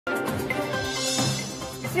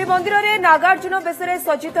श्रीमंदिर में नागार्जुन बेशरे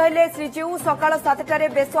सज्जित हेले श्रीजीउ सकाल 7टार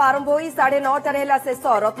बेश आरंभ हो 9:30 शेष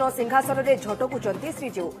रत्न सिंहासन में झटकुंट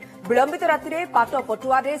श्रीजीउ विलंबित राति पाट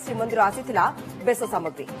पटुआर श्रीमंदिर आसीथिला बेश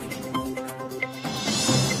सामग्री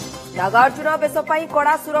नागार्जुन बेश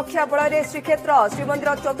कड़ा सुरक्षा बल श्रीक्षेत्र श्रीमंदिर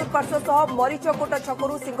चतुर्पार्श्व सह मरीचकोट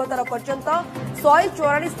छकु सिंहद्वार पर्यंत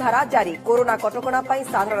 144 धारा जारी कोरोना कटकणा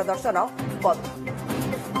साधारण दर्शन बंद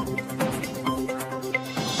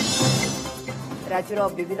राज्यर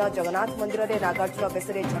विभिन्न जगन्नाथ मंदिर में नागार्जुन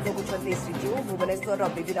बेशरे झटकुंट श्रीजीउ भुवनेश्वर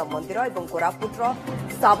विभिन्न मंदिर और कोरापुटर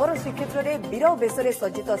साबर श्रीक्षेत्र में वीर बेशरे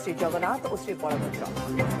सज्जित श्रीजगन्नाथ और श्रीबलभद्र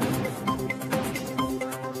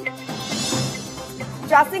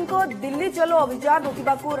चाषी दिल्ली चलो अभियान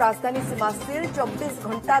रोकवा राजधानी सीमा सील 24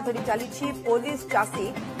 घंटा धरी चली पुलिस चाषी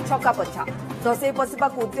छकापछा धसई पशिबा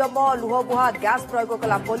उद्यम लुहबुहा गैस प्रयोग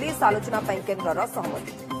कला पुलिस आलोचना केन्द्र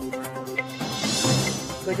सहमति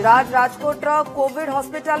गुजरात राजकोट कोविड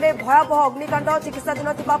हस्पिटाल में भयावह अग्निकांड चिकित्साधीन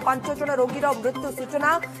 5 जन रोगीर मृत्यु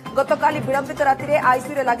सूचना गतकाली विलंबित राति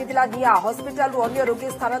आईसीयू लगिथिला निया हस्पिटाल अन्य रोगी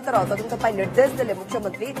स्थानांतर तदंत निर्देश देले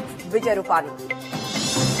मुख्यमंत्री विजय रूपाणी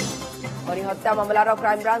हरि हत्या मामलार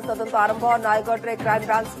क्राइमब्रांच तदंत आरंभ नयगढ़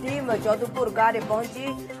क्राइमब्रांच टीम जदुपुर गांव में पहुंची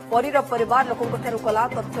परीर परिवार लोकों कला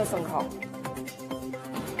तथ्य संग्रह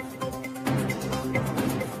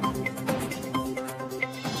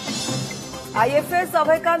आईएफएस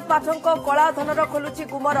अभयकांत पाठक कला धनर खोलुची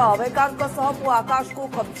गुमर अभयकांत पु आकाश को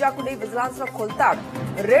कब्जा को नहीं विजिलेंस खोलताड़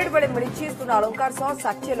रेड बेले मिली सुना अलंकार सह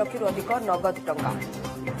 60 लाख अधिक नगद टंका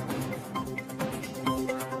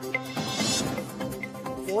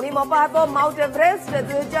पुणी मपा हेब माउंट एवरेस्ट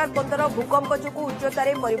 2015 भूकंप जो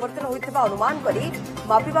उच्चतार परिवर्तन होता अनुमान कर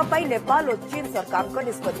मापिबा नेपाल और चीन सरकार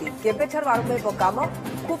निष्पत्ति केबेठार आरंभ हो काम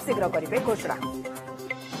खूब शीघ्र करेंगे घोषणा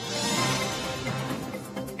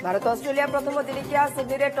भारत ऑस्ट्रेलिया प्रथम दिनिकिया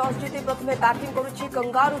सिडनी में टॉस जीति प्रथम बैटिंग करुछि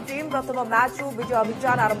कंगारू टीम प्रथम मैच विजय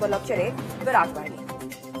अभियान आरंभ लक्ष्य विराट बाहिनी